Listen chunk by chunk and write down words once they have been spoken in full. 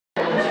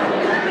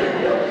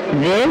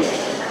This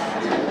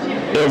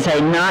is a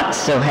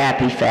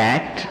not-so-happy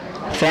fact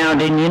found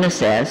in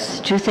UNICEF's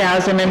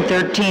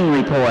 2013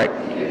 report,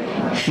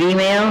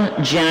 Female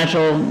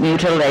Genital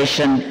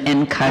Mutilation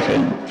and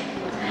Cutting,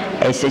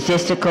 a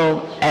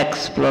Statistical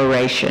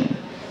Exploration.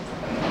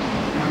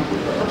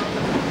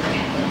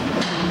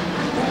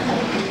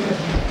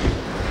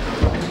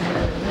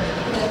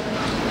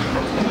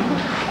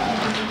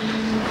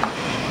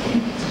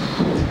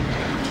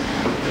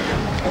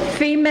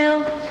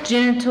 Female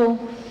genital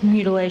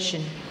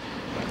mutilation.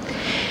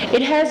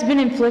 It has been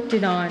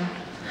inflicted on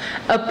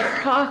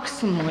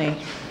approximately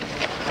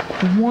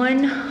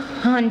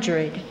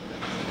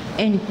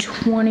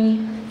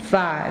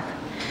 125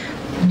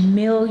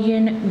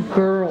 million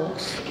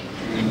girls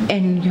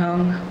and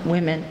young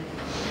women.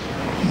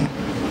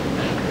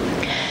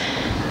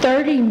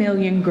 30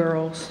 million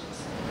girls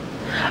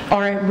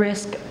are at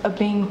risk of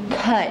being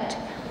cut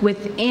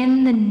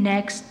within the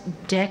next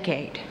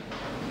decade.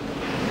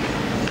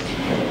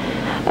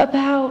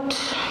 About,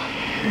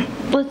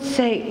 let's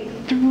say,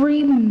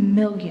 3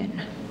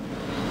 million.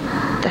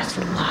 That's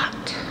a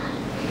lot.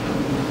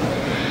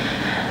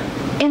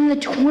 In the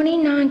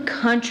 29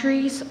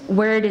 countries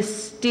where it is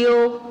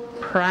still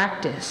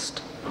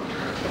practiced,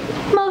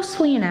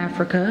 mostly in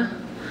Africa,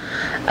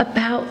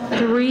 about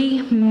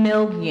 3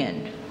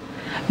 million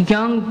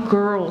young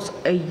girls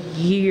a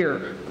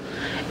year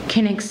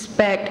can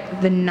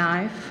expect the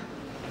knife,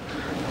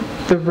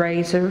 the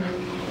razor,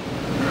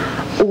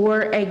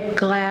 or a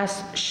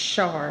glass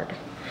shard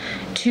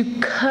to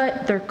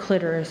cut their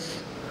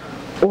clitoris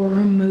or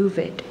remove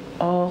it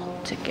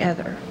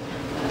altogether.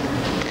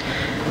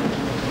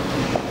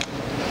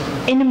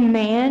 In a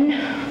man,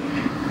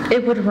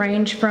 it would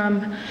range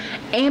from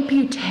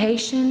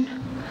amputation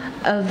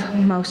of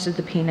most of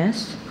the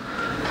penis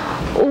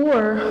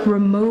or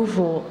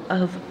removal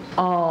of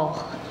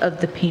all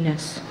of the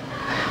penis.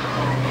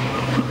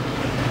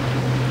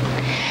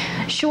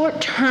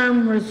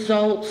 Short-term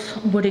results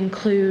would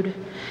include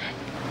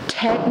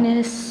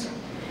tetanus,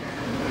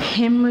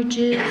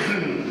 hemorrhages,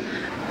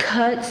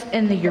 cuts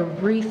in the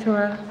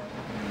urethra,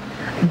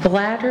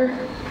 bladder,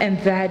 and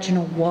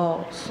vaginal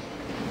walls.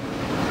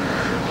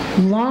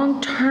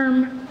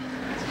 Long-term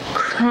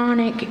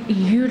chronic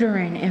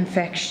uterine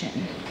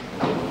infection.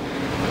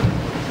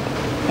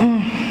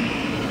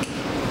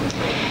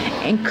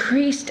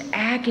 Increased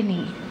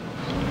agony,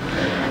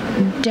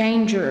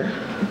 danger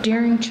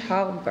during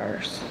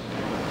childbirth,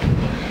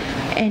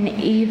 and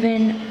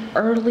even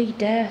early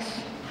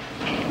death.